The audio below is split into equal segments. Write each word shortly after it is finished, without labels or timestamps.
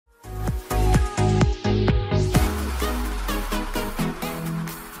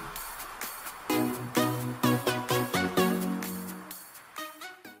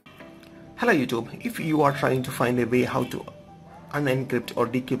Hello YouTube, if you are trying to find a way how to unencrypt or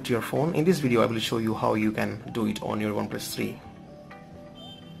decrypt your phone, in this video I will show you how you can do it on your OnePlus 3.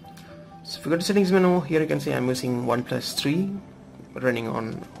 So if you go to settings menu, here you can see I'm using OnePlus 3 running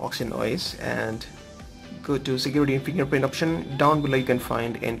on Oxygen OS, and go to security and fingerprint option. Down below you can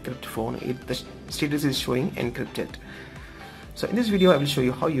find encrypt phone. The status is showing encrypted. So in this video I will show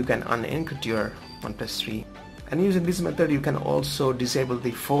you how you can unencrypt your OnePlus 3. And using this method you can also disable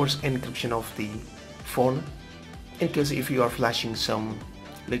the force encryption of the phone in case if you are flashing some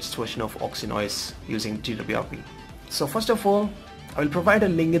latest version of Oxygen OS using TWRP. So first of all, I will provide a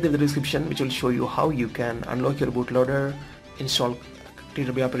link in the description which will show you how you can unlock your bootloader, install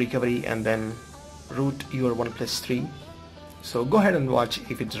TWRP recovery, and then root your OnePlus 3. So go ahead and watch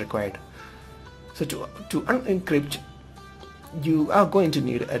if it's required. So to unencrypt, you are going to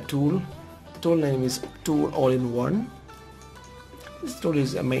need a tool. The tool name is Tool All-in-One. This tool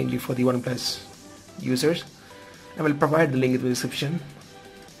is mainly for the OnePlus users. I will provide the link in the description.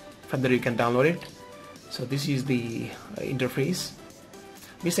 From there you can download it. So this is the interface.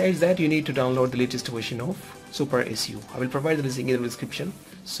 Besides that, you need to download the latest version of Super SU. I will provide the link in the description.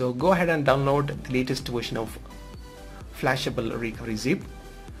 So go ahead and download the latest version of flashable recovery zip.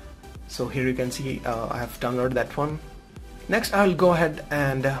 So here you can see I have downloaded that one. Next I'll go ahead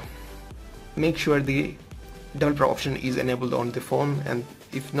and make sure the developer option is enabled on the phone, and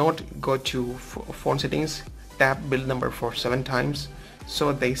if not, go to phone settings, tap build number for 7 times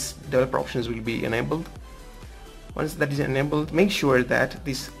so these developer options will be enabled. Once that is enabled, make sure that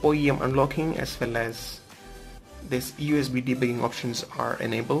this OEM unlocking as well as this USB debugging options are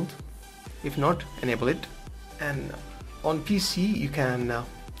enabled. If not, enable it. And on PC you can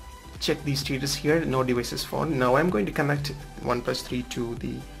check the status here, no devices found. Now I'm going to connect OnePlus 3 to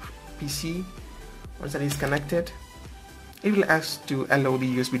the PC. Once that is connected, it will ask to allow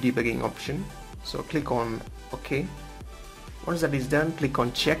the USB debugging option. So click on OK. Once that is done, click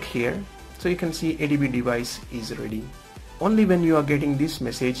on check here. So you can see ADB device is ready. Only when you are getting this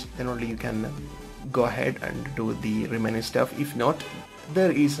message, then only you can go ahead and do the remaining stuff. If not,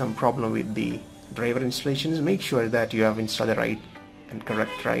 there is some problem with the driver installations. Make sure that you have installed the right and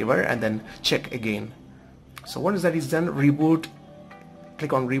correct driver and then check again. So once that is done, reboot.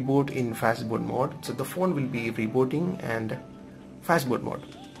 Click on reboot in Fastboot mode. So the phone will be rebooting and Fastboot mode.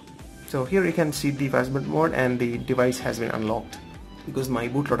 So here you can see the Fastboot mode and the device has been unlocked because my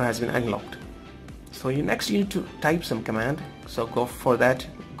bootloader has been unlocked. So next you need to type some command. So go for that,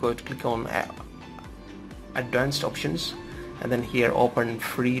 go to click on advanced options, and then here open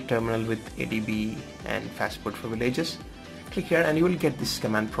free terminal with ADB and Fastboot privileges. Click here and you will get this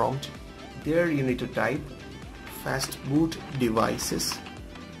command prompt. There you need to type Fastboot devices.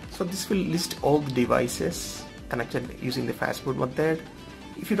 So this will list all the devices connected using the Fastboot method.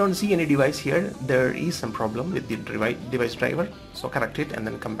 If you don't see any device here, there is some problem with the device driver, so correct it and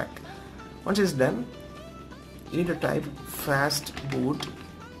then come back. Once it's done, you need to type Fastboot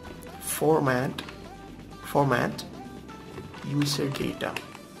format user data.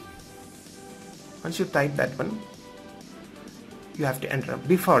 Once you type that one, you have to enter.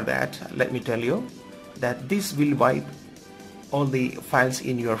 Before that, let me tell you that this will wipe all the files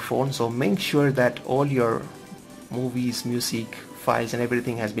in your phone, so make sure that all your movies, music, files and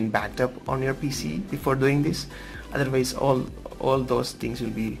everything has been backed up on your PC before doing this. Otherwise all those things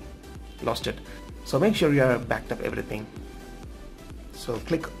will be lost. So make sure you are backed up everything. So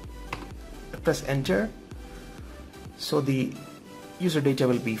press enter. So the user data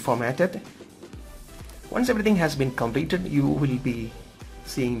will be formatted. Once everything has been completed, you will be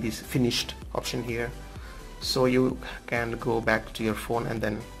seeing this finished option here. So you can go back to your phone and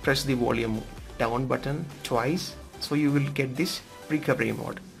then press the volume down button twice. So you will get this recovery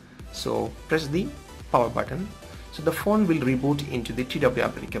mode. So press the power button. So the phone will reboot into the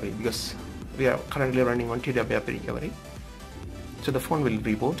TWRP recovery because we are currently running on TWRP recovery. So the phone will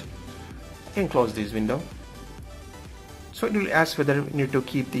reboot. You can close this window. So it will ask whether you need to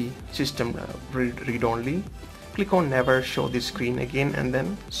keep the system read only. Click on never show this screen again and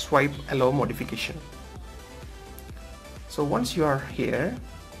then swipe allow modification. So once you are here,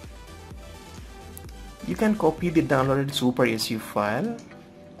 you can copy the downloaded Super SU file,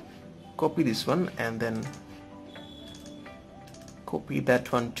 copy this one and then copy that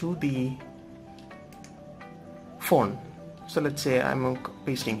one to the phone. So let's say I'm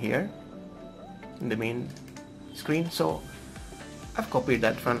pasting here in the main screen. So I've copied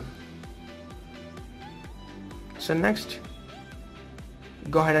that one. So next,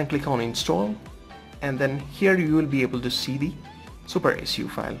 go ahead and click on install, and then here you will be able to see the Super SU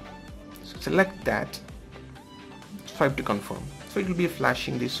file. So select that, swipe to confirm. so it will be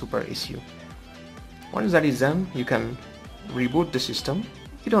flashing the super issue. Once that is done, you can reboot the system.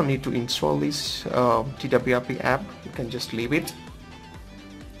 You don't need to install this TWRP app, you can just leave it.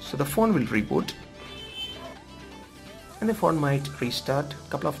 So the phone will reboot and the phone might restart a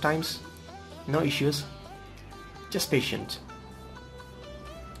couple of times. No issues, just patient.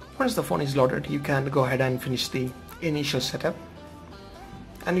 Once the phone is loaded, you can go ahead and finish the initial setup,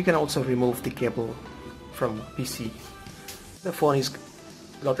 and you can also remove the cable from PC. The phone is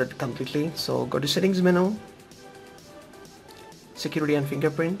loaded completely, so go to settings menu, security and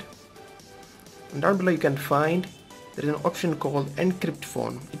fingerprint, and down below you can find there is an option called encrypt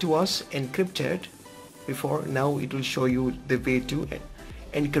phone. It was encrypted before, now it will show you the way to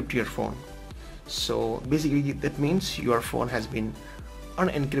encrypt your phone. So basically that means your phone has been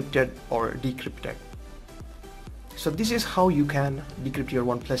unencrypted or decrypted. So this is how you can decrypt your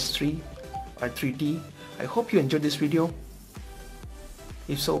OnePlus 3 or 3T. I hope you enjoyed this video.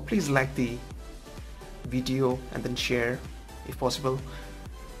 If so, please like the video and then share if possible.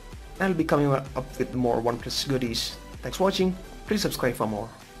 I'll be coming up with more OnePlus goodies. Thanks for watching. Please subscribe for more.